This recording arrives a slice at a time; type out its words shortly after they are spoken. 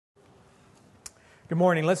Good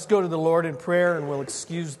morning. Let's go to the Lord in prayer, and we'll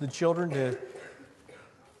excuse the children to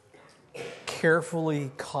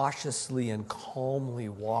carefully, cautiously, and calmly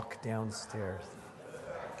walk downstairs.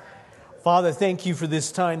 Father, thank you for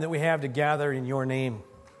this time that we have to gather in your name.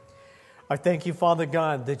 I thank you, Father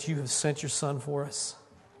God, that you have sent your Son for us.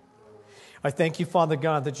 I thank you, Father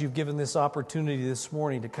God, that you've given this opportunity this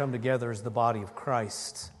morning to come together as the body of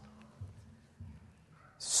Christ.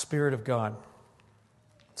 Spirit of God,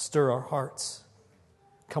 stir our hearts.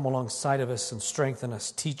 Come alongside of us and strengthen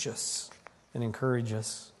us, teach us, and encourage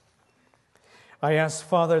us. I ask,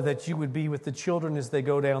 Father, that you would be with the children as they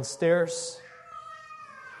go downstairs,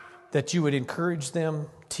 that you would encourage them,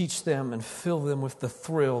 teach them, and fill them with the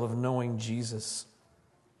thrill of knowing Jesus.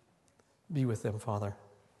 Be with them, Father.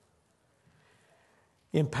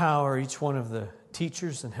 Empower each one of the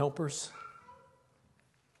teachers and helpers.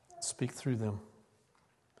 Speak through them.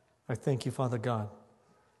 I thank you, Father God,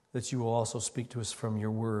 that you will also speak to us from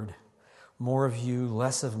your word. More of you,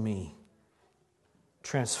 less of me.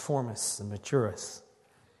 Transform us and mature us.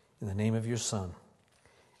 In the name of your Son,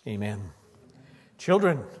 amen.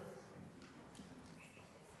 Children,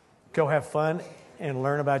 go have fun and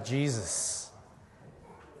learn about Jesus.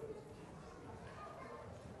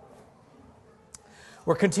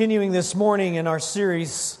 We're continuing this morning in our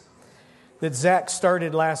series that Zach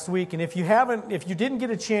started last week. And if you didn't get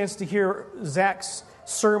a chance to hear Zach's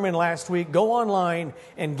sermon last week, go online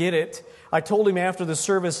and get it. I told him after the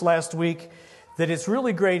service last week that it's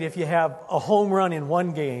really great if you have a home run in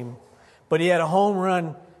one game, but he had a home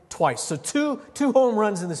run twice. So two home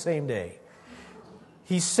runs in the same day.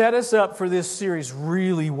 He set us up for this series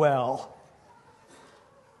really well.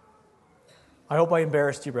 I hope I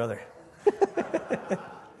embarrassed you, brother.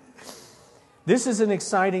 This is an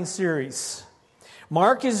exciting series.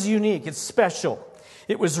 Mark is unique. It's special.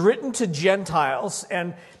 It was written to Gentiles,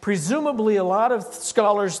 and presumably a lot of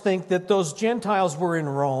scholars think that those Gentiles were in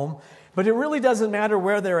Rome, but it really doesn't matter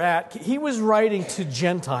where they're at. He was writing to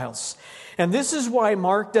Gentiles. And this is why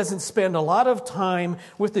Mark doesn't spend a lot of time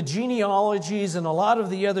with the genealogies and a lot of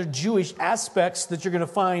the other Jewish aspects that you're going to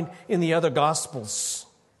find in the other Gospels.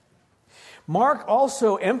 Mark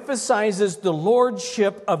also emphasizes the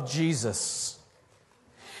lordship of Jesus.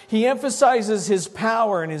 He emphasizes his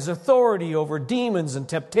power and his authority over demons and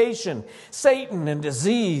temptation, Satan and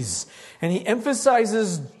disease. And he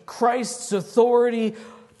emphasizes Christ's authority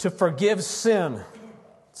to forgive sin.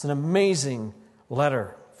 It's an amazing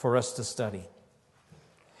letter for us to study.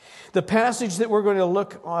 The passage that we're going to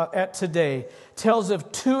look at today tells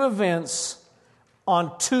of two events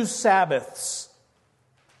on two Sabbaths.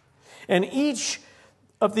 And each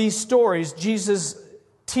of these stories, Jesus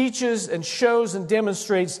teaches and shows and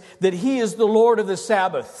demonstrates that he is the Lord of the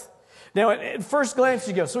Sabbath. Now, at first glance,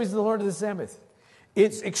 you go, so he's the Lord of the Sabbath.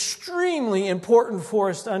 It's extremely important for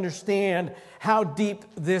us to understand how deep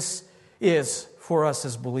this is for us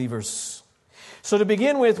as believers. So to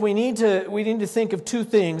begin with, we need to think of two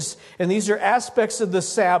things, and these are aspects of the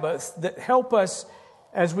Sabbath that help us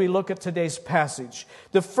as we look at today's passage.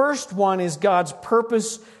 The first one is God's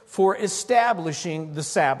purpose for establishing the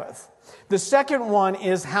Sabbath. The second one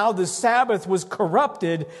is how the Sabbath was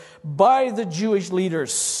corrupted by the Jewish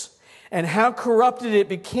leaders and how corrupted it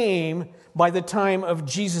became by the time of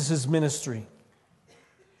Jesus' ministry.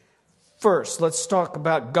 First, let's talk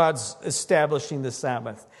about God's establishing the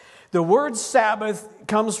Sabbath. The word Sabbath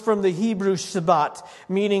comes from the Hebrew Shabbat,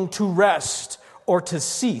 meaning to rest or to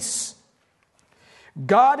cease.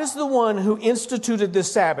 God is the one who instituted the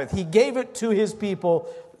Sabbath. He gave it to his people,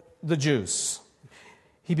 the Jews.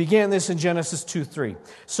 He began this in Genesis 2:3.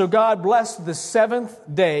 So God blessed the seventh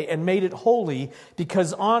day and made it holy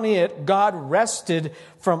because on it God rested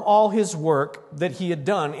from all his work that he had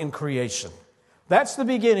done in creation. That's the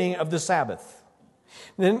beginning of the Sabbath.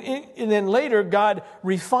 And then later God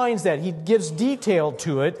refines that. He gives detail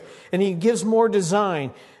to it and he gives more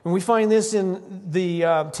design. And we find this in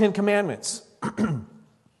the Ten Commandments.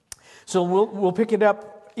 So we'll pick it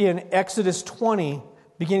up in Exodus 20,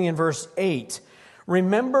 beginning in verse 8.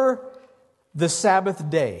 Remember the Sabbath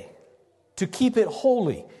day, to keep it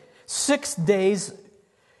holy. 6 days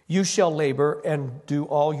you shall labor and do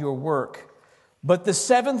all your work. But the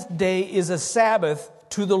seventh day is a Sabbath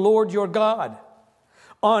to the Lord your God.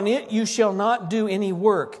 On it you shall not do any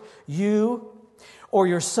work, you or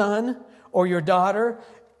your son or your daughter,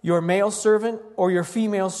 your male servant or your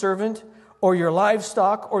female servant, or your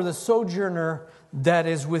livestock or the sojourner that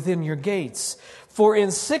is within your gates. For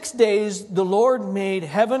in 6 days the Lord made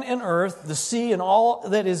heaven and earth, the sea and all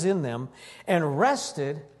that is in them, and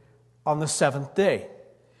rested on the seventh day.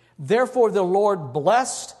 Therefore the Lord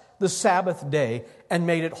blessed the Sabbath day and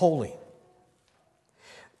made it holy.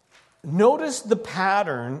 Notice the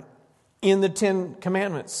pattern in the Ten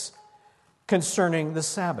Commandments concerning the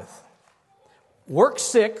Sabbath. Work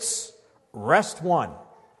 6, rest 1.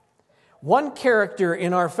 One character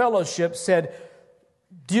in our fellowship said,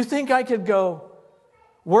 "Do you think I could go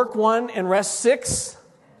work 1 and rest 6?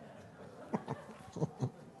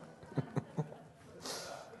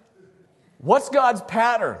 What's God's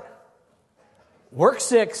pattern? Work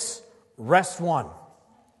 6, rest 1.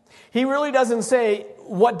 He really doesn't say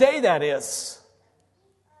what day that is.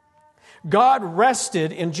 God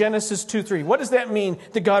rested in Genesis 2:3. What does that mean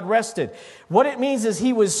that God rested? What it means is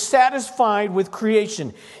He was satisfied with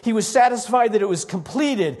creation. He was satisfied that it was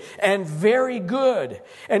completed and very good.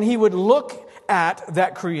 And He would look at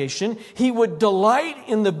that creation. He would delight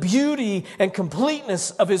in the beauty and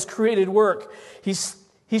completeness of His created work. He's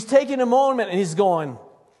taking a moment and He's going,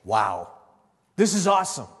 wow, this is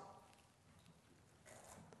awesome.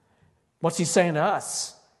 What's He saying to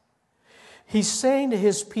us? He's saying to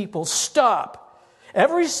His people, stop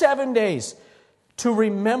every 7 days to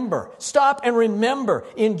remember. Stop and remember,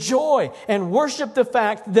 enjoy, and worship the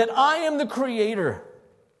fact that I am the Creator.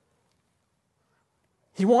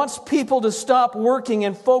 He wants people to stop working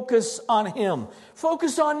and focus on Him.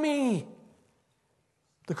 Focus on me,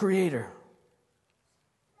 the Creator,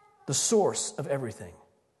 the source of everything.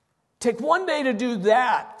 Take 1 day to do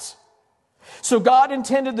that. So God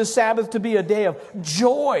intended the Sabbath to be a day of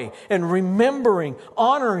joy and remembering,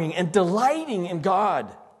 honoring, and delighting in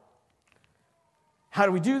God. How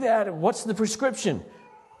do we do that? What's the prescription?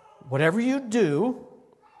 Whatever you do,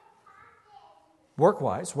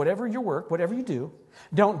 work-wise, whatever your work, whatever you do,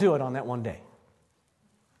 don't do it on that 1 day.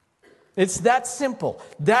 It's that simple.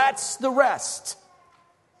 That's the rest.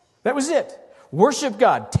 That was it. Worship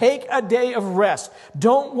God. Take a day of rest.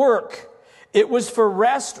 Don't work. It was for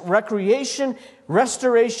rest, recreation,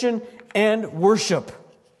 restoration, and worship.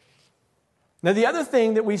 Now, the other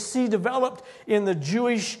thing that we see developed in the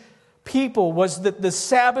Jewish people was that the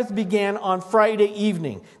Sabbath began on Friday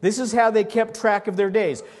evening. This is how they kept track of their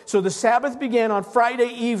days. So the Sabbath began on Friday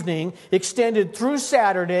evening, extended through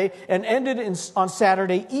Saturday, and ended on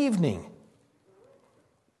Saturday evening.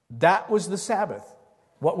 That was the Sabbath.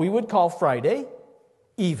 What we would call Friday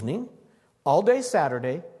evening, all day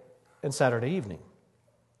Saturday, and Saturday evening.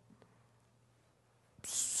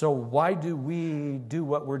 So why do we do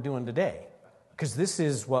what we're doing today? Because this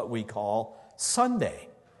is what we call Sunday.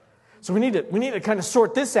 So we need to kind of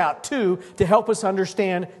sort this out too to help us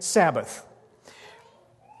understand Sabbath.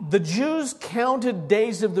 The Jews counted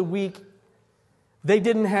days of the week. They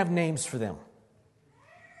didn't have names for them.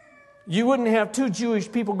 You wouldn't have two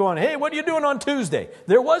Jewish people going, hey, what are you doing on Tuesday?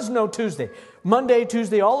 There was no Tuesday. Monday,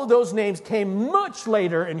 Tuesday, all of those names came much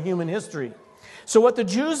later in human history. So what the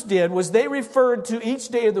Jews did was they referred to each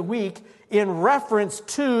day of the week in reference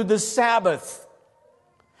to the Sabbath.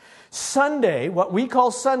 Sunday, what we call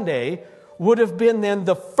Sunday, would have been then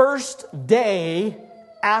the first day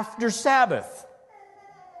after Sabbath.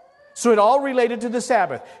 So it all related to the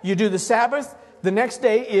Sabbath. You do the Sabbath, the next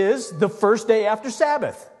day is the first day after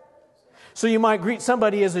Sabbath. So you might greet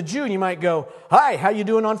somebody as a Jew and you might go, hi, how you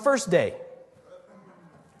doing on first day?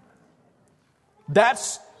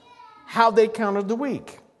 That's how they counted the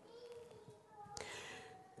week.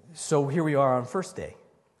 So here we are on first day.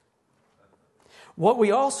 What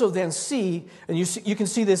we also then see, and you can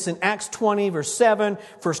see this in Acts 20, verse 7,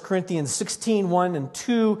 1 Corinthians 16, 1 and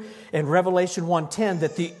 2, and Revelation 1:10,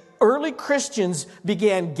 that the early Christians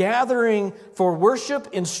began gathering for worship,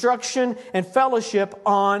 instruction, and fellowship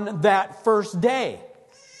on that first day.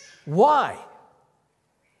 Why?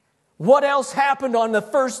 What else happened on the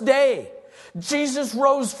first day? Jesus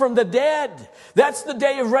rose from the dead. That's the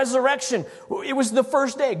day of resurrection. It was the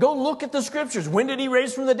first day. Go look at the scriptures. When did He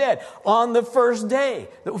raise from the dead? On the first day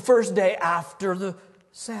after the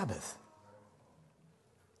Sabbath.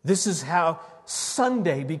 This is how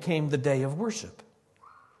Sunday became the day of worship.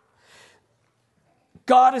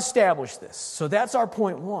 God established this. So that's our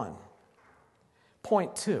point one.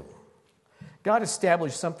 Point two. God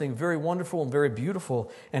established something very wonderful and very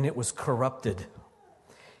beautiful, and it was corrupted.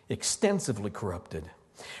 Extensively corrupted.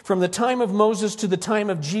 From the time of Moses to the time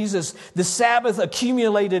of Jesus, the Sabbath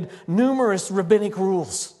accumulated numerous rabbinic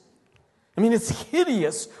rules. I mean, it's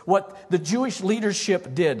hideous what the Jewish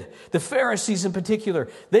leadership did. The Pharisees in particular,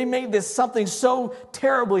 they made this something so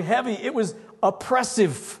terribly heavy, it was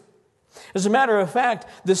oppressive. As a matter of fact,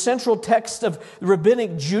 the central text of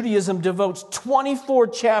rabbinic Judaism devotes 24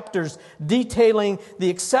 chapters detailing the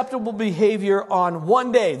acceptable behavior on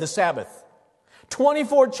one day, the Sabbath.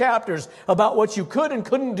 24 chapters about what you could and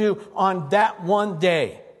couldn't do on that one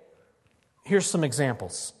day. Here's some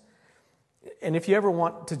examples. And if you ever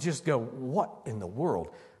want to just go, what in the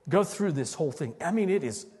world? Go through this whole thing. I mean, it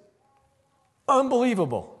is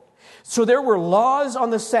unbelievable. So there were laws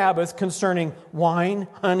on the Sabbath concerning wine,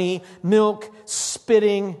 honey, milk,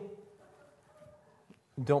 spitting.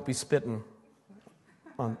 Don't be spitting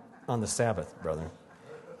on the Sabbath, brother.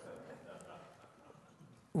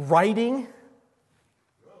 Writing,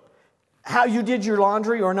 how you did your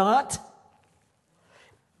laundry or not.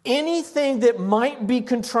 Anything that might be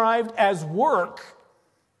contrived as work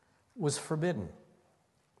was forbidden.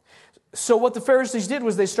 So what the Pharisees did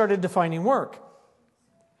was they started defining work.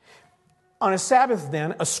 On a Sabbath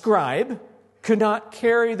then, a scribe could not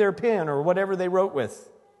carry their pen or whatever they wrote with.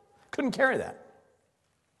 Couldn't carry that.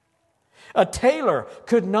 A tailor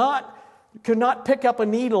could not pick up a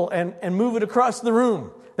needle and move it across the room.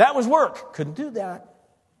 That was work. Couldn't do that.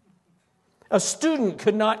 A student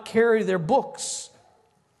could not carry their books.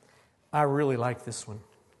 I really like this one.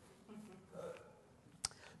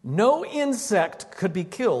 No insect could be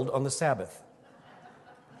killed on the Sabbath.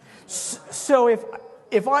 So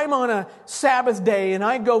if I'm on a Sabbath day and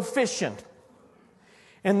I go fishing,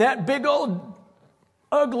 and that big old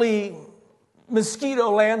ugly mosquito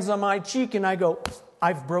lands on my cheek and I go,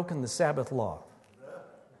 I've broken the Sabbath law.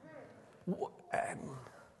 I'm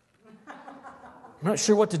not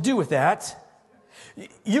sure what to do with that.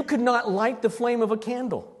 You could not light the flame of a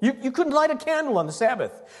candle. You couldn't light a candle on the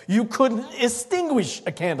Sabbath. You couldn't extinguish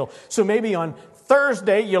a candle. So maybe on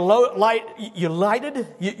Thursday you lit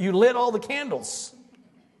all the candles.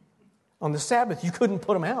 On the Sabbath you couldn't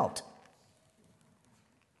put them out.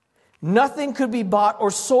 Nothing could be bought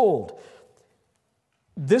or sold.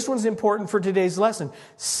 This one's important for today's lesson.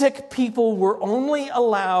 Sick people were only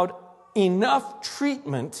allowed enough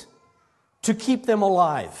treatment to keep them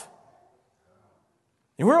alive.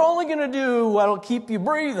 And we're only going to do what'll keep you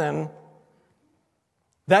breathing.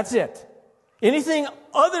 That's it. Anything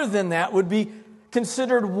other than that would be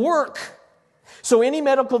considered work. So any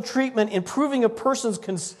medical treatment improving a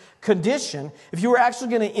person's condition, if you were actually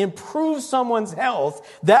going to improve someone's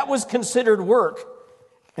health, that was considered work,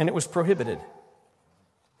 and it was prohibited.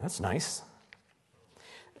 That's nice.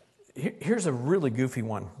 Here's a really goofy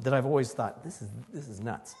one that I've always thought, this is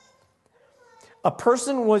nuts. A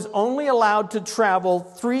person was only allowed to travel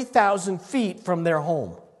 3,000 feet from their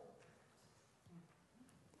home.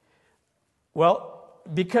 Well,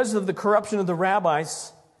 because of the corruption of the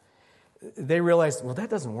rabbis, they realized, well, that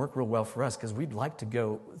doesn't work real well for us because we'd like to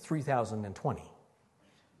go 3,020.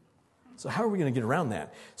 So how are we going to get around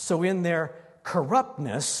that? So in their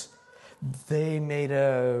corruptness, they made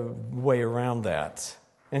a way around that.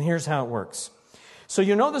 And here's how it works. So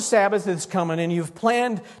you know the Sabbath is coming and you've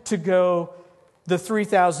planned to go the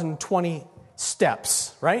 3,020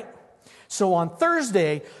 steps, right? So on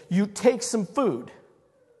Thursday, you take some food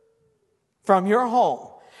from your home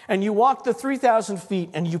and you walk the 3,000 feet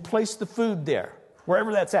and you place the food there,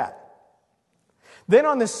 wherever that's at. Then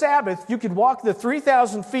on the Sabbath, you could walk the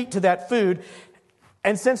 3,000 feet to that food,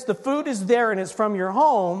 and since the food is there and it's from your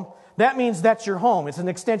home, that means that's your home. It's an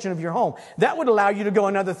extension of your home. That would allow you to go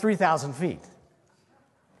another 3,000 feet.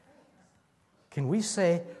 Can we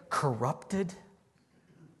say corrupted?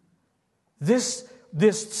 This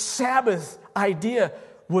Sabbath idea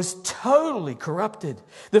was totally corrupted.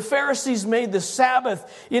 The Pharisees made the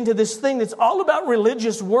Sabbath into this thing that's all about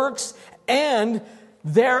religious works and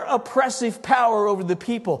their oppressive power over the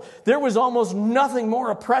people. There was almost nothing more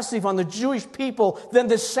oppressive on the Jewish people than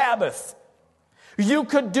the Sabbath. You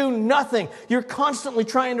could do nothing. You're constantly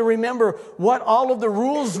trying to remember what all of the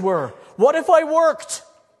rules were. What if I worked?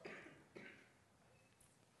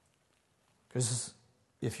 Because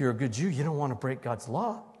if you're a good Jew, you don't want to break God's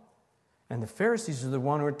law. And the Pharisees are the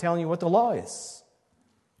one who are telling you what the law is.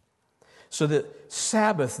 So the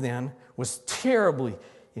Sabbath then was terribly,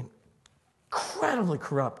 incredibly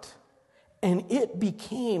corrupt. And it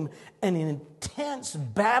became an intense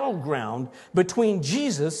battleground between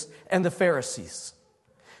Jesus and the Pharisees.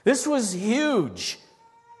 This was huge.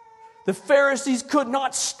 The Pharisees could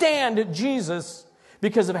not stand Jesus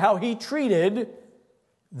because of how he treated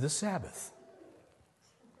the Sabbath.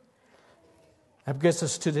 That gets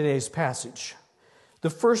us to today's passage. The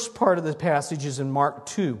first part of the passage is in Mark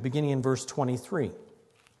 2, beginning in verse 23.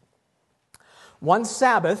 One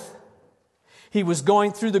Sabbath, he was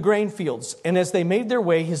going through the grain fields, and as they made their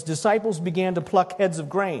way, his disciples began to pluck heads of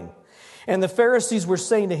grain. And the Pharisees were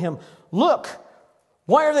saying to him, "Look,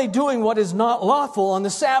 why are they doing what is not lawful on the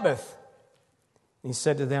Sabbath?" And he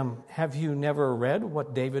said to them, "Have you never read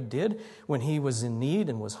what David did when he was in need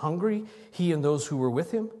and was hungry, he and those who were with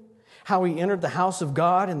him? how he entered the house of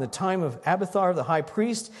God in the time of Abiathar the high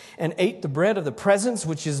priest and ate the bread of the presence,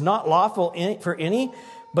 which is not lawful for any,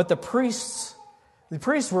 but the priests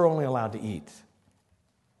were only allowed to eat,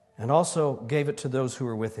 and also gave it to those who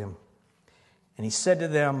were with him. And he said to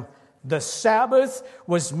them, the Sabbath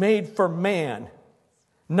was made for man,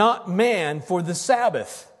 not man for the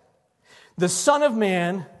Sabbath. The Son of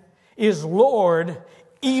Man is Lord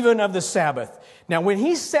even of the Sabbath. Now, when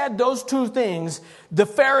he said those two things, the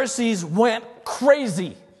Pharisees went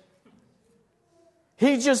crazy.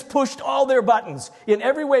 He just pushed all their buttons in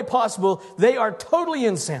every way possible. They are totally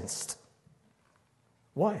incensed.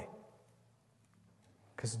 Why?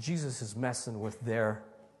 Because Jesus is messing with their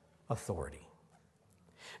authority.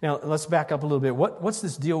 Now, let's back up a little bit. What's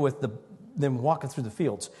this deal with them walking through the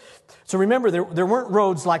fields? So remember, there weren't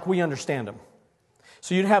roads like we understand them.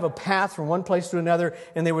 So you'd have a path from one place to another,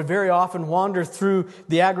 and they would very often wander through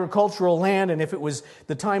the agricultural land, and if it was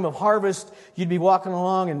the time of harvest, you'd be walking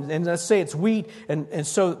along, and let's say it's wheat, and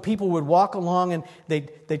so people would walk along, and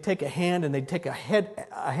they'd take a hand, and they'd take a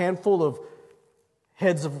handful of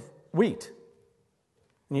heads of wheat.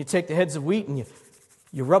 And you take the heads of wheat, and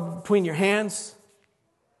you rub between your hands,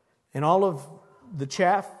 and all of the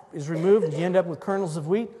chaff is removed, and you end up with kernels of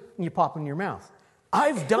wheat, and you pop in your mouth.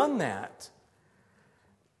 I've done that.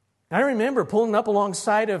 I remember pulling up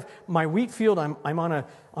alongside of my wheat field. I'm on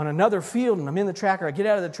another field, and I'm in the tractor. I get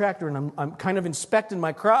out of the tractor, and I'm kind of inspecting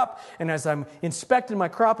my crop. And as I'm inspecting my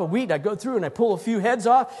crop of wheat, I go through and I pull a few heads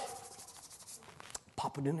off,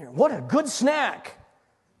 pop it in there. What a good snack!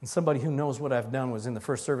 And somebody who knows what I've done was in the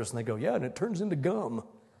first service, and they go, yeah, and it turns into gum.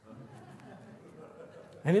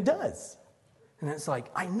 And it does. And it's like,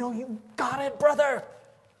 I know you got it, brother.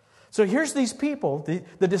 So here's these people,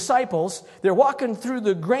 the disciples, they're walking through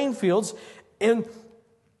the grain fields, and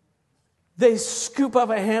they scoop up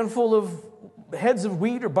a handful of heads of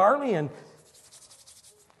wheat or barley and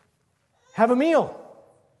have a meal.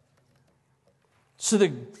 So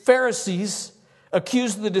the Pharisees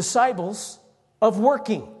accused the disciples of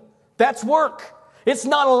working. That's work. It's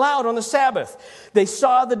not allowed on the Sabbath. They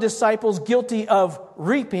saw the disciples guilty of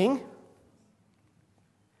reaping,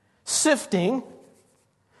 sifting,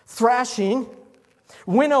 thrashing,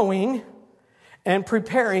 winnowing, and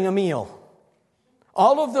preparing a meal.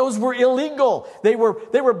 All of those were illegal. They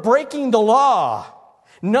were breaking the law.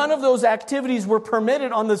 None of those activities were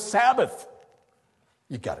permitted on the Sabbath.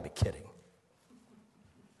 You got to be kidding.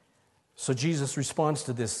 So Jesus responds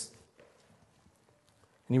to this.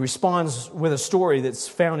 And he responds with a story that's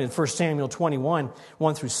found in 1 Samuel 21,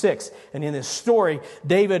 1 through 6. And in this story,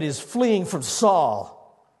 David is fleeing from Saul.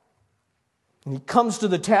 And he comes to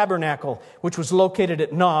the tabernacle, which was located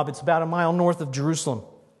at Nob. It's about a mile north of Jerusalem.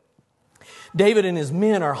 David and his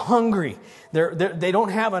men are hungry. They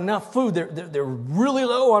don't have enough food. They're really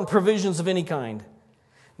low on provisions of any kind.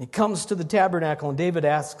 And he comes to the tabernacle, and David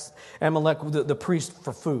asks Amalek, the priest,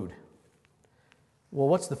 for food. Well,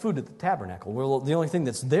 what's the food at the tabernacle? Well, the only thing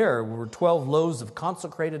that's there were 12 loaves of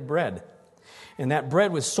consecrated bread. And that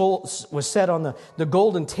bread was set on the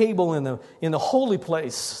golden table in the holy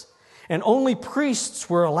place. And only priests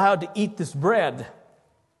were allowed to eat this bread.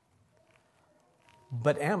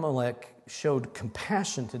 But Amalek showed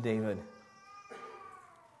compassion to David.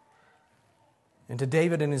 And to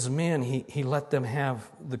David and his men, he let them have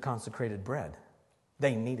the consecrated bread.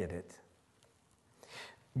 They needed it.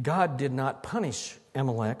 God did not punish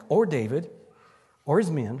Amalek or David or his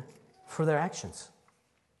men for their actions.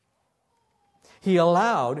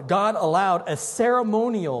 God allowed a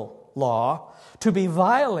ceremonial law to be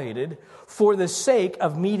violated for the sake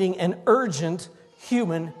of meeting an urgent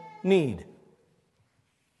human need.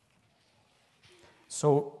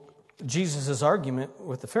 So Jesus' argument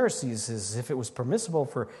with the Pharisees is if it was permissible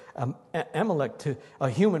for Amalek, a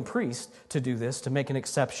human priest, to do this, to make an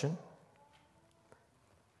exception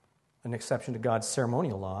to God's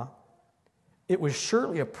ceremonial law, it was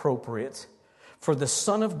surely appropriate for the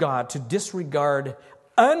Son of God to disregard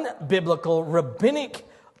unbiblical rabbinic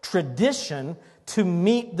tradition to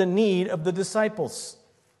meet the need of the disciples.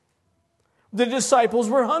 The disciples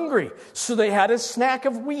were hungry, so they had a snack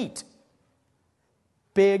of wheat.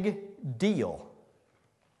 Big deal.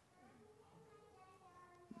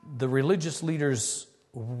 The religious leaders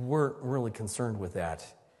weren't really concerned with that.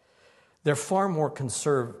 They're far more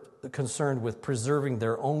concerned with preserving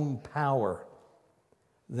their own power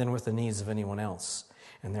than with the needs of anyone else.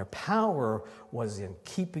 And their power was in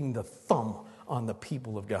keeping the thumb on the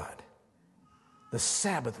people of God. The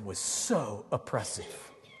Sabbath was so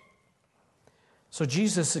oppressive. So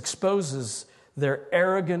Jesus exposes their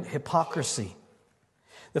arrogant hypocrisy.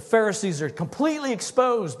 The Pharisees are completely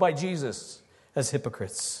exposed by Jesus as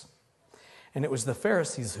hypocrites. And it was the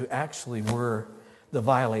Pharisees who actually were the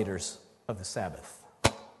violators of the Sabbath.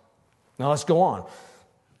 Now let's go on.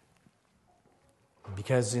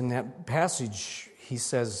 Because in that passage, he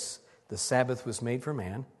says the Sabbath was made for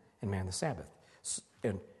man, and man the Sabbath.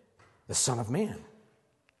 And the Son of Man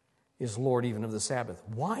is Lord even of the Sabbath.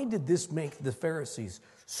 Why did this make the Pharisees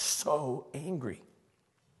so angry?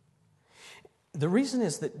 The reason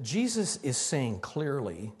is that Jesus is saying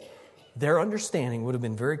clearly, their understanding would have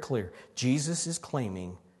been very clear. Jesus is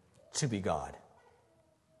claiming to be God.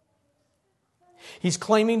 He's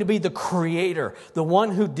claiming to be the creator, the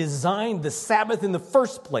one who designed the Sabbath in the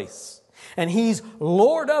first place. And he's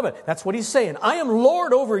Lord of it. That's what he's saying. I am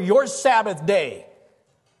Lord over your Sabbath day.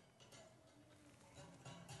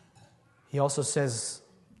 He also says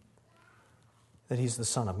that he's the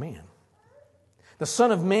Son of Man. The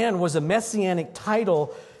Son of Man was a messianic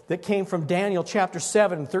title that came from Daniel chapter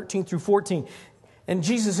 7, 13 through 14. And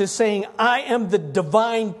Jesus is saying, I am the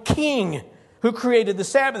divine king who created the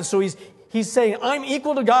Sabbath. So he's saying, I'm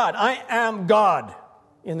equal to God. I am God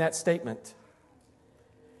in that statement.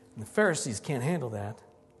 And the Pharisees can't handle that.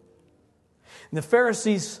 And the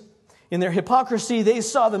Pharisees, in their hypocrisy, they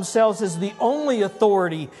saw themselves as the only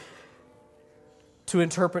authority to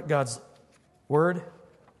interpret God's word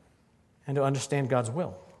and to understand God's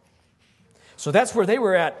will. So that's where they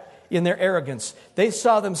were at in their arrogance. They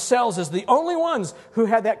saw themselves as the only ones who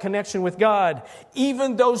had that connection with God,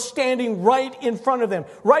 even though standing right in front of them,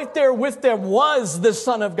 right there with them was the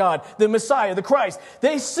Son of God, the Messiah, the Christ.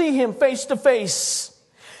 They see him face to face.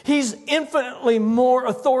 He's infinitely more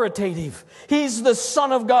authoritative. He's the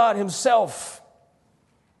Son of God himself.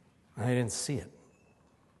 And they didn't see it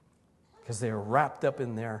because they were wrapped up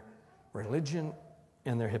in their religion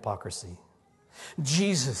and their hypocrisy.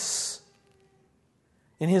 Jesus,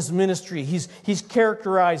 in his ministry, he's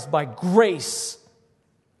characterized by grace.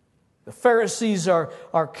 The Pharisees are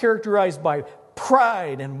characterized by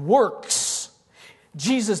pride and works.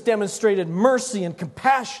 Jesus demonstrated mercy and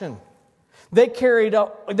compassion. They cared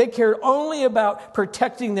only about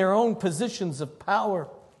protecting their own positions of power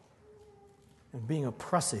and being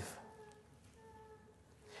oppressive.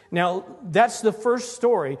 Now, that's the first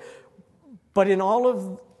story, but in all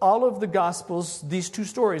of the Gospels, these two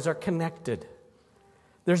stories are connected.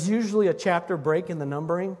 There's usually a chapter break in the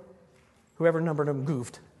numbering. Whoever numbered them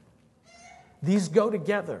goofed. These go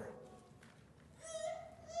together.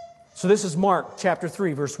 So this is Mark chapter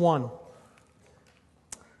 3, verse 1.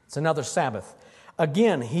 It's another Sabbath.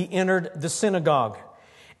 Again, he entered the synagogue,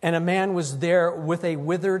 and a man was there with a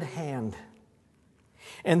withered hand.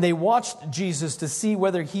 And they watched Jesus to see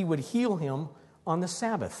whether he would heal him on the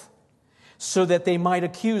Sabbath, so that they might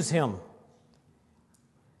accuse him.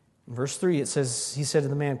 In verse 3, it says, he said to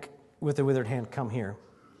the man with the withered hand, come here.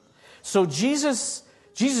 So Jesus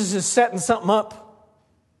is setting something up.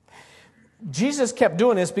 Jesus kept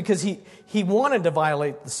doing this because he wanted to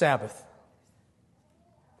violate the Sabbath.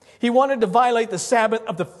 He wanted to violate the Sabbath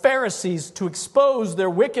of the Pharisees to expose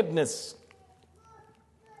their wickedness.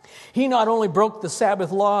 He not only broke the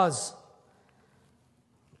Sabbath laws,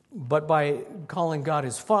 but by calling God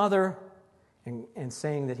his Father and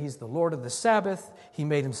saying that he's the Lord of the Sabbath, he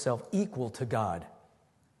made himself equal to God.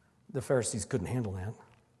 The Pharisees couldn't handle that.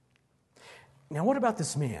 Now, what about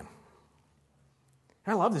this man?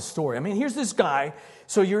 I love this story. I mean, here's this guy.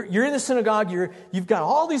 So you're in the synagogue. You've got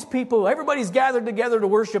all these people. Everybody's gathered together to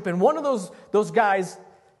worship, and one of those guys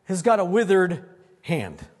has got a withered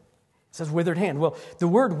hand. It says withered hand. Well, the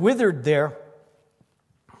word withered there,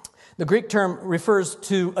 the Greek term refers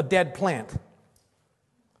to a dead plant.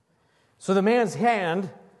 So the man's hand,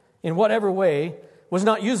 in whatever way, was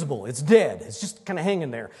not usable. It's dead. It's just kind of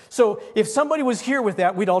hanging there. So if somebody was here with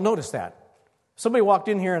that, we'd all notice that. If somebody walked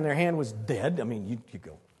in here and their hand was dead, I mean, you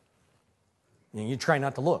go. You try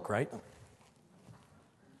not to look, right?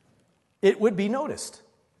 It would be noticed.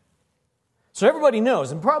 So everybody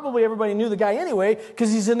knows, and probably everybody knew the guy anyway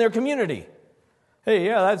because he's in their community. Hey,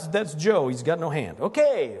 yeah, that's Joe. He's got no hand.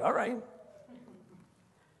 Okay, all right.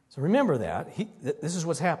 So remember that. This is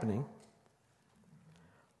what's happening.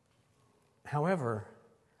 However,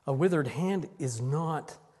 a withered hand is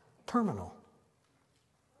not terminal.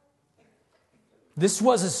 This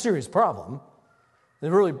was a serious problem. It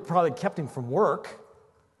really probably kept him from work.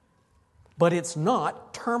 But it's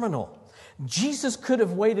not terminal. Jesus could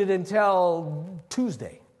have waited until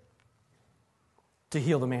Tuesday to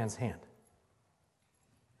heal the man's hand.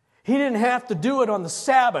 He didn't have to do it on the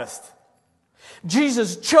Sabbath.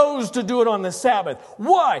 Jesus chose to do it on the Sabbath.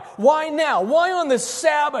 Why? Why now? Why on the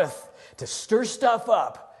Sabbath? To stir stuff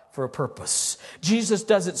up for a purpose. Jesus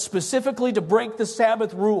does it specifically to break the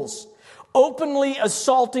Sabbath rules. openly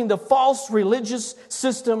assaulting the false religious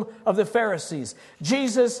system of the Pharisees.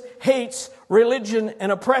 Jesus hates religion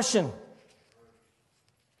and oppression.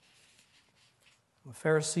 The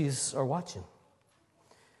Pharisees are watching.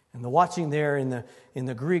 And the watching there in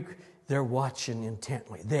the Greek, they're watching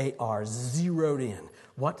intently. They are zeroed in.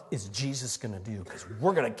 What is Jesus going to do? Because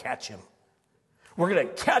we're going to catch him. We're going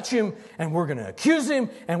to catch him, and we're going to accuse him,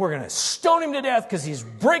 and we're going to stone him to death because he's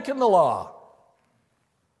breaking the law.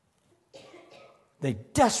 They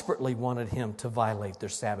desperately wanted him to violate their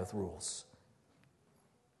Sabbath rules.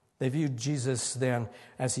 They viewed Jesus then,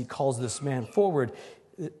 as he calls this man forward,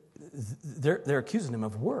 they're accusing him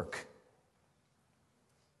of work.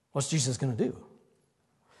 What's Jesus going to do?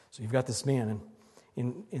 So you've got this man,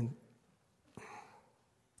 and in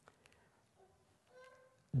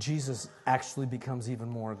Jesus actually becomes even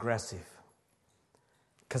more aggressive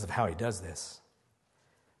because of how he does this.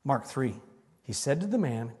 Mark 3, he said to the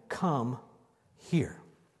man, "Come here."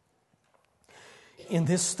 In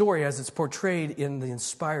this story, as it's portrayed in the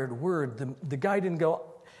inspired word, the guy didn't go,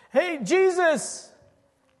 "Hey, Jesus,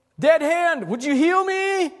 dead hand, would you heal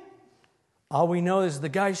me?" All we know is the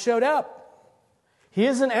guy showed up. He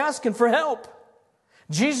isn't asking for help.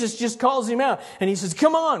 Jesus just calls him out, and he says,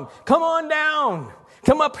 come on down.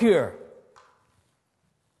 Come up here.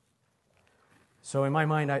 So in my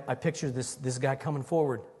mind, I picture this guy coming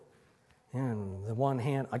forward. And the one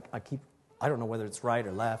hand, I don't know whether it's right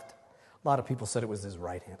or left. A lot of people said it was his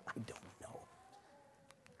right hand. I don't know.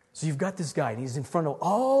 So you've got this guy, and he's in front of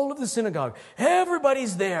all of the synagogue.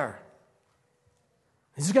 Everybody's there.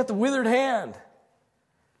 He's got the withered hand.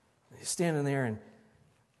 He's standing there, and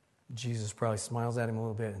Jesus probably smiles at him a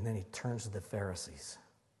little bit, and then he turns to the Pharisees.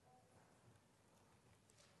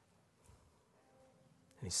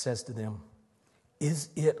 And he says to them, "Is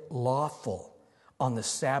it lawful on the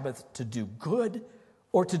Sabbath to do good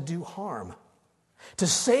or to do harm? To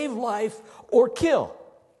save life or kill?"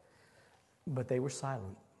 But they were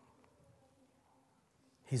silent.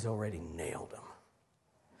 He's already nailed them.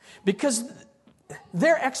 Because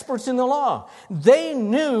they're experts in the law. They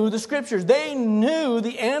knew the scriptures. They knew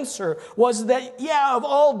the answer was that, of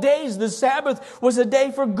all days, the Sabbath was a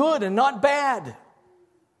day for good and not bad.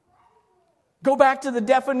 Go back to the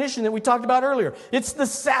definition that we talked about earlier. It's the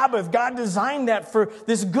Sabbath. God designed that for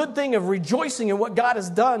this good thing of rejoicing in what God has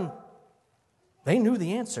done. They knew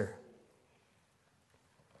the answer.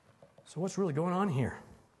 So what's really going on here?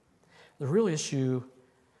 The real issue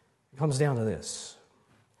comes down to this.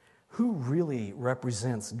 Who really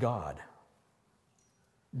represents God?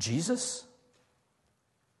 Jesus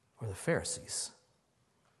or the Pharisees?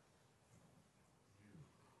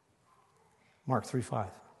 Mark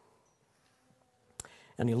 3:5.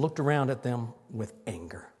 And he looked around at them with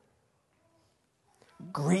anger,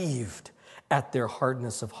 grieved at their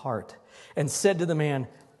hardness of heart, and said to the man,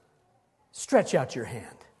 "Stretch out your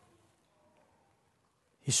hand."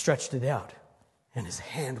 He stretched it out, and his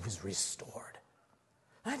hand was restored.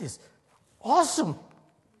 That is awesome.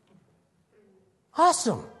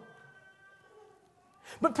 Awesome.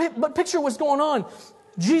 But picture what's going on.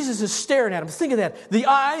 Jesus is staring at him. Think of that. The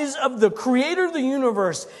eyes of the creator of the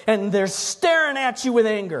universe, and they're staring at you with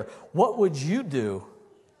anger. What would you do?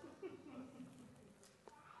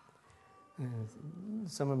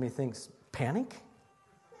 Some of me thinks panic.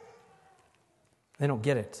 They don't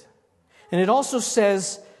get it. And it also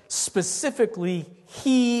says specifically,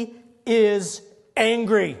 he is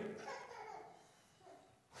angry.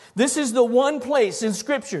 This is the one place in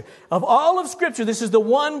Scripture, of all of Scripture, this is the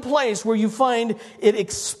one place where you find it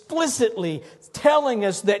explicitly telling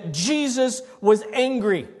us that Jesus was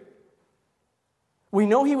angry. We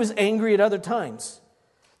know he was angry at other times.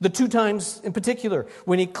 The 2 times in particular,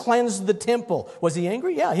 when he cleansed the temple. Was he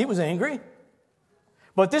angry? Yeah, he was angry.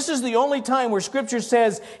 But this is the only time where Scripture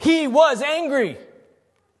says he was angry.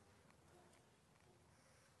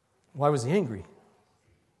 Why was he angry?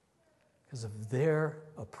 Because of their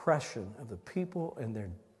oppression of the people and their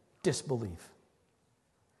disbelief.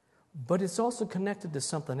 But it's also connected to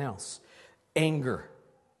something else. Anger.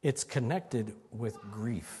 It's connected with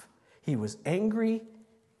grief. He was angry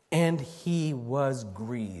and he was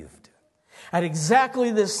grieved. At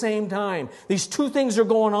exactly the same time, these 2 things are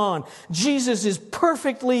going on. Jesus is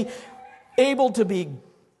perfectly able to be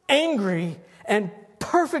angry and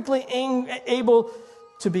perfectly able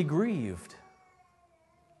to be grieved.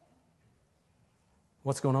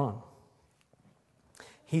 What's going on?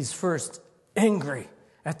 He's first angry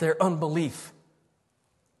at their unbelief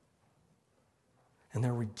and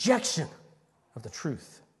their rejection of the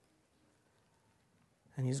truth.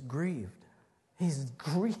 And he's grieved. He's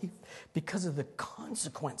grieved because of the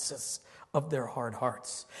consequences of their hard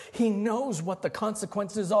hearts. He knows what the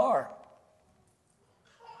consequences are.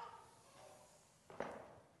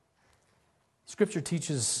 Scripture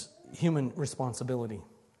teaches human responsibility.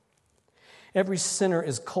 Every sinner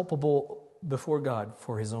is culpable before God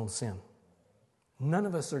for his own sin. None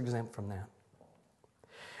of us are exempt from that.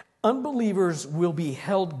 Unbelievers will be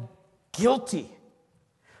held guilty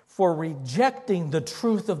for rejecting the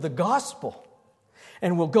truth of the gospel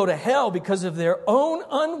and will go to hell because of their own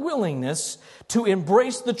unwillingness to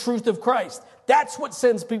embrace the truth of Christ. That's what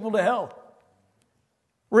sends people to hell.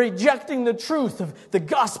 Rejecting the truth of the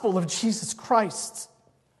gospel of Jesus Christ.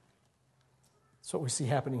 That's what we see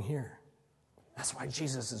happening here. That's why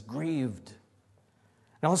Jesus is grieved.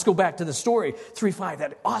 Now let's go back to the story, 3:5,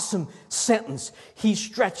 that awesome sentence. He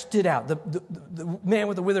stretched it out. The man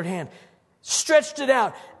with the withered hand stretched it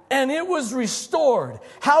out, and it was restored.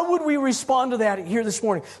 How would we respond to that here this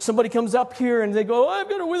morning? Somebody comes up here and they go, I've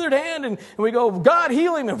got a withered hand, and we go, God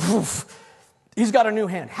heal him, and poof, he's got a new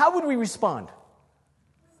hand. How would we respond?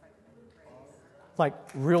 Like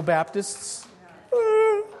real Baptists?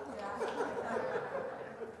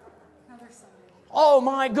 Oh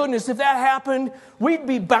my goodness, if that happened, we'd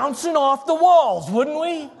be bouncing off the walls, wouldn't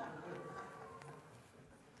we?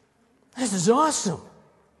 This is awesome.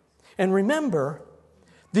 And remember,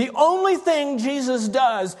 the only thing Jesus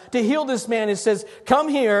does to heal this man is says, come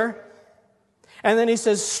here. And then he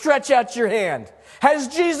says, stretch out your hand. Has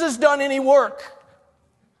Jesus done any work?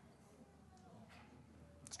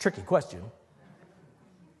 It's a tricky question.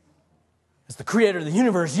 As the creator of the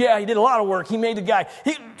universe, yeah, he did a lot of work. He made the guy.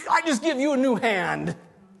 I just give you a new hand.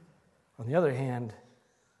 On the other hand,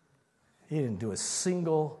 he didn't do a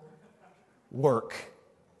single work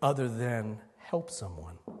other than help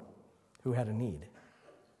someone who had a need.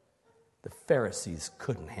 The Pharisees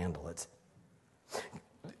couldn't handle it.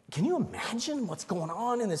 Can you imagine what's going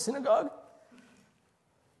on in the synagogue?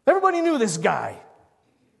 Everybody knew this guy.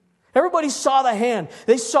 Everybody saw the hand.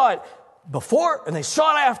 They saw it before and they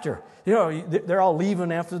saw it after. You know, they're all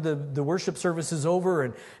leaving after the worship service is over,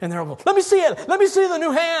 and they're all going, let me see it. Let me see the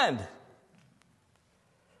new hand.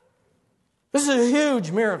 This is a huge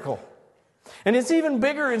miracle. And it's even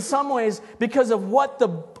bigger in some ways because of what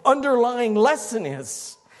the underlying lesson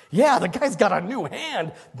is. Yeah, the guy's got a new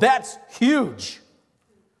hand. That's huge.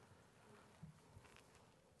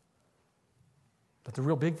 But the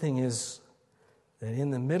real big thing is that in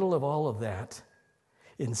the middle of all of that,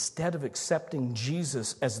 instead of accepting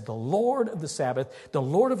Jesus as the Lord of the Sabbath, the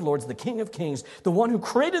Lord of Lords, the King of Kings, the one who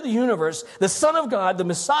created the universe, the Son of God, the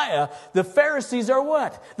Messiah, the Pharisees are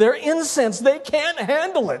what? They're incensed. They can't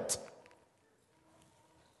handle it.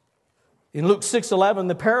 In Luke 6:11,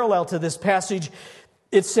 the parallel to this passage,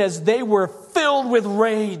 it says they were filled with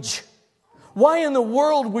rage. Why in the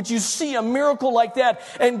world would you see a miracle like that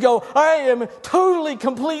and go, I am totally,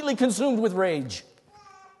 completely consumed with rage?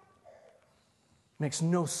 Makes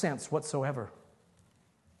no sense whatsoever.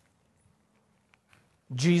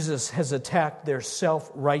 Jesus has attacked their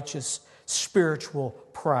self-righteous spiritual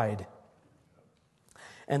pride.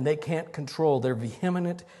 And they can't control their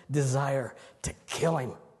vehement desire to kill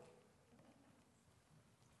him.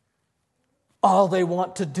 All they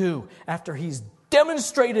want to do after he's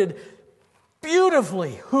demonstrated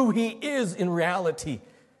beautifully who he is in reality,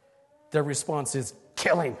 their response is,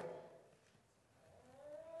 kill him.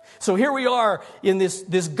 So here we are in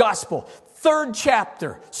this gospel, 3rd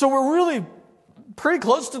chapter. So we're really pretty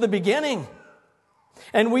close to the beginning.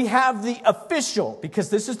 And we have the official,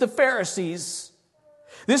 because this is the Pharisees,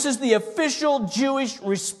 this is the official Jewish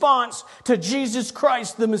response to Jesus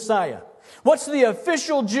Christ, the Messiah. What's the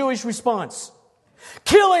official Jewish response?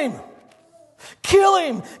 Kill him! Kill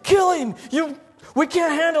him! Kill him! We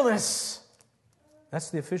can't handle this.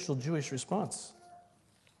 That's the official Jewish response.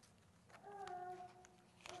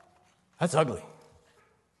 That's ugly.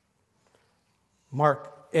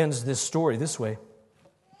 Mark ends this story this way.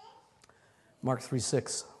 Mark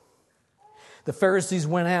 3:6. The Pharisees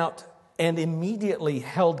went out and immediately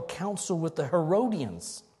held counsel with the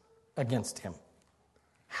Herodians against him,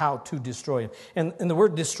 how to destroy him. And the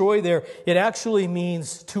word destroy there, it actually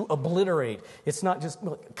means to obliterate. It's not just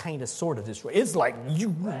kind of, sort of destroy. It's like you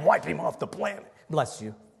wipe him off the planet. Bless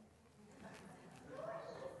you.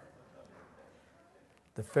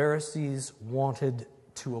 The Pharisees wanted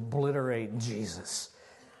to obliterate Jesus.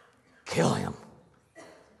 Kill him.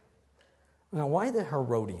 Now, why the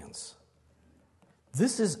Herodians?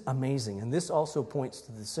 This is amazing, and this also points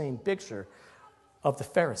to the same picture of the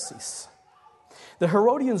Pharisees. The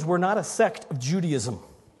Herodians were not a sect of Judaism.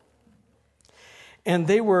 And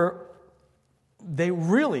they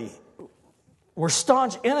really were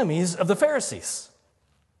staunch enemies of the Pharisees.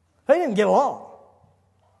 They didn't get along.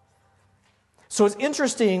 So it's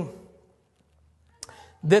interesting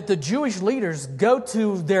that the Jewish leaders go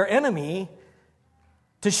to their enemy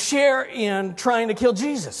to share in trying to kill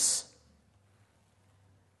Jesus.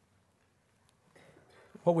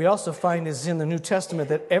 What we also find is in the New Testament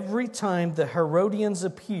that every time the Herodians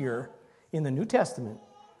appear in the New Testament,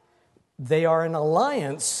 they are in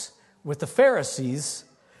alliance with the Pharisees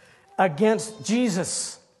against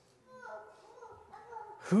Jesus.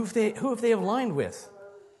 Who have they aligned with?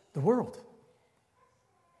 The world.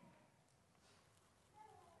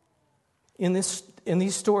 In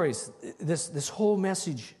these stories, this whole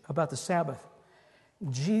message about the Sabbath,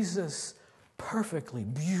 Jesus perfectly,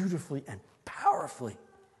 beautifully, and powerfully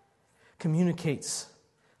communicates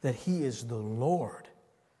that He is the Lord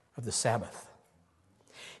of the Sabbath.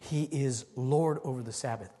 He is Lord over the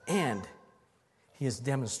Sabbath, and He is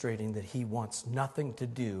demonstrating that He wants nothing to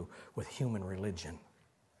do with human religion.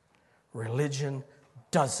 Religion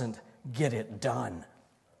doesn't get it done.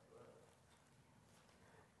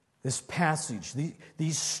 This passage,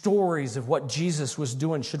 these stories of what Jesus was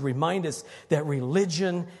doing should remind us that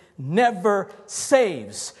religion never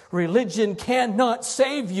saves. Religion cannot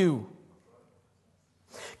save you.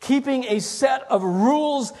 Keeping a set of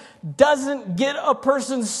rules doesn't get a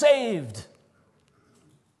person saved.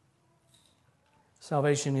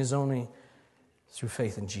 Salvation is only through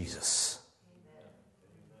faith in Jesus.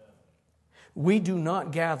 We do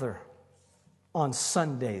not gather on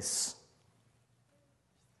Sundays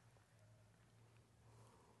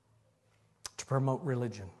to promote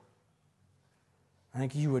religion. I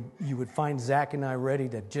think you would find Zach and I ready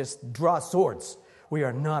to just draw swords. We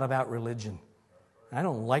are not about religion. I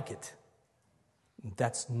don't like it.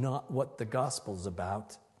 That's not what the gospel's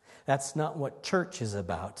about. That's not what church is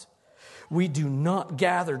about. We do not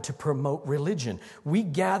gather to promote religion. We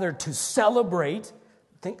gather to celebrate.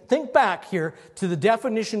 Think back here to the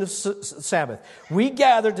definition of Sabbath. We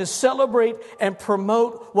gather to celebrate and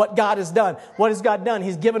promote what God has done. What has God done?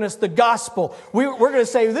 He's given us the gospel. We're going to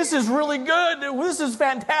say, this is really good. This is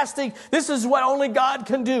fantastic. This is what only God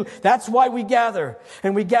can do. That's why we gather.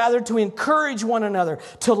 And we gather to encourage one another,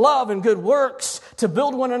 to love and good works, to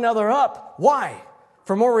build one another up. Why?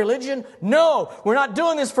 For more religion? No, we're not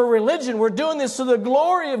doing this for religion. We're doing this so the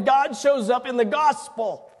glory of God shows up in the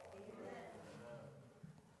gospel.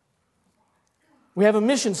 We have a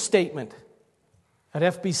mission statement at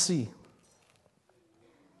FBC.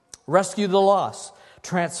 Rescue the lost,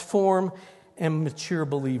 transform and mature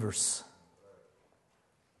believers.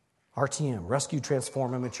 RTM, rescue,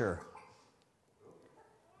 transform, and mature.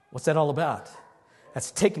 What's that all about?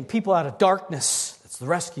 That's taking people out of darkness. That's the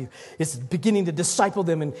rescue. It's beginning to disciple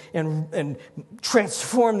them and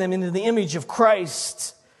transform them into the image of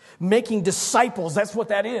Christ. Making disciples, that's what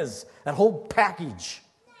that is. That whole package.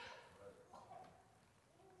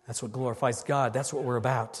 That's what glorifies God. That's what we're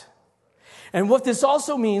about. And what this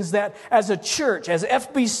also means that as a church, as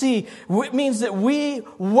FBC, it means that we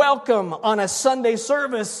welcome on a Sunday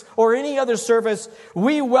service or any other service,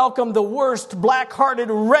 we welcome the worst, black-hearted,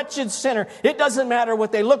 wretched sinner. It doesn't matter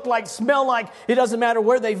what they look like, smell like. It doesn't matter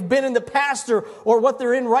where they've been in the past or what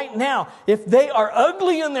they're in right now. If they are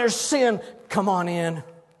ugly in their sin, come on in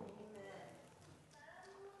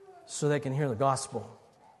so they can hear the gospel.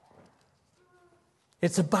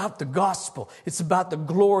 It's about the gospel. It's about the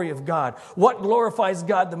glory of God. What glorifies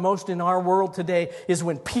God the most in our world today is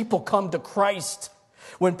when people come to Christ.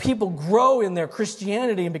 When people grow in their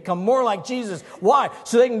Christianity and become more like Jesus. Why?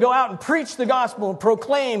 So they can go out and preach the gospel and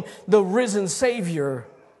proclaim the risen Savior.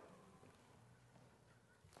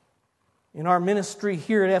 In our ministry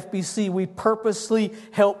here at FBC, we purposely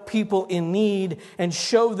help people in need and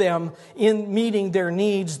show them in meeting their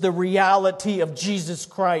needs the reality of Jesus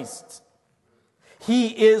Christ. He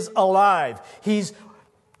is alive. He's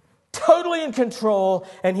totally in control,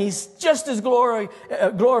 and He's just as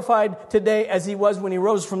glorified today as He was when He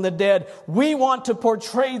rose from the dead. We want to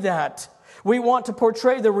portray that. We want to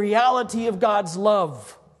portray the reality of God's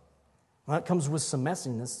love. Well, that comes with some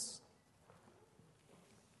messiness.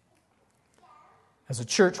 As a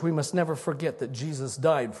church, we must never forget that Jesus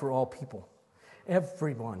died for all people.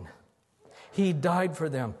 Everyone. He died for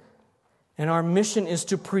them. And our mission is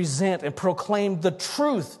to present and proclaim the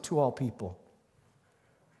truth to all people.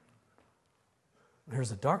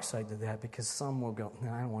 There's a dark side to that because some will go,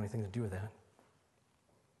 no, I don't want anything to do with that.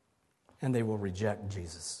 And they will reject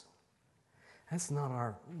Jesus. It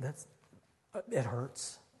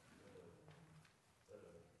hurts.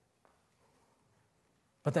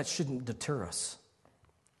 But that shouldn't deter us.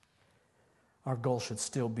 our goal should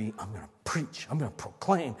still be, I'm going to preach, I'm going to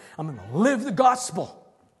proclaim, I'm going to live the gospel.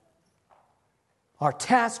 Our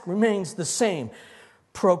task remains the same.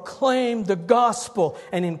 Proclaim the gospel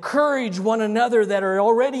and encourage one another that are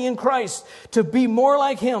already in Christ to be more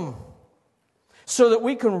like Him, so that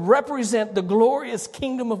we can represent the glorious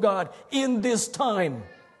kingdom of God in this time.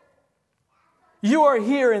 You are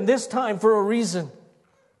here in this time for a reason.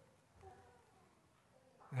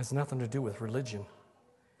 It has nothing to do with religion.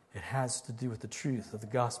 It has to do with the truth of the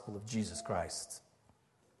gospel of Jesus Christ.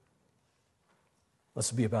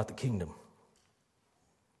 Let's be about the kingdom.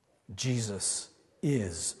 Jesus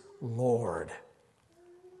is Lord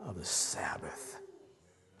of the Sabbath.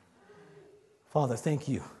 Father, thank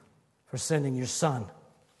you for sending your Son.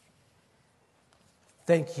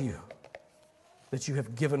 Thank you that you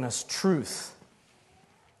have given us truth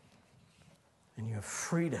and you have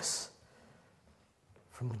freed us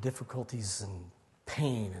from the difficulties and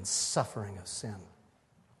pain and suffering of sin.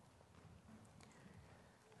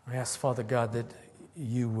 I ask, Father God, that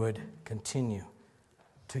you would continue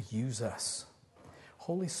to use us.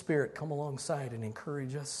 Holy Spirit, come alongside and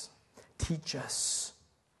encourage us, teach us,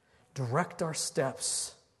 direct our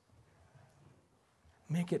steps.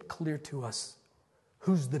 Make it clear to us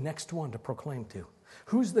who's the next one to proclaim to.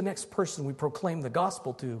 Who's the next person we proclaim the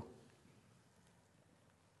gospel to?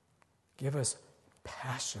 Give us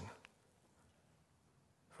passion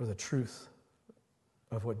for the truth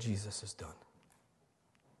of what Jesus has done.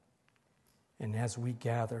 And as we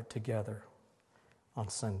gather together on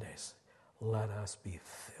Sundays, let us be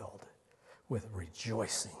filled with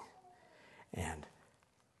rejoicing and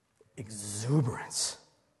exuberance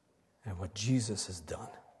at what Jesus has done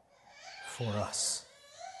for us.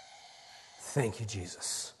 Thank you,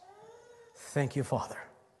 Jesus. Thank you, Father.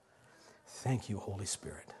 Thank you, Holy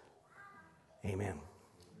Spirit. Amen.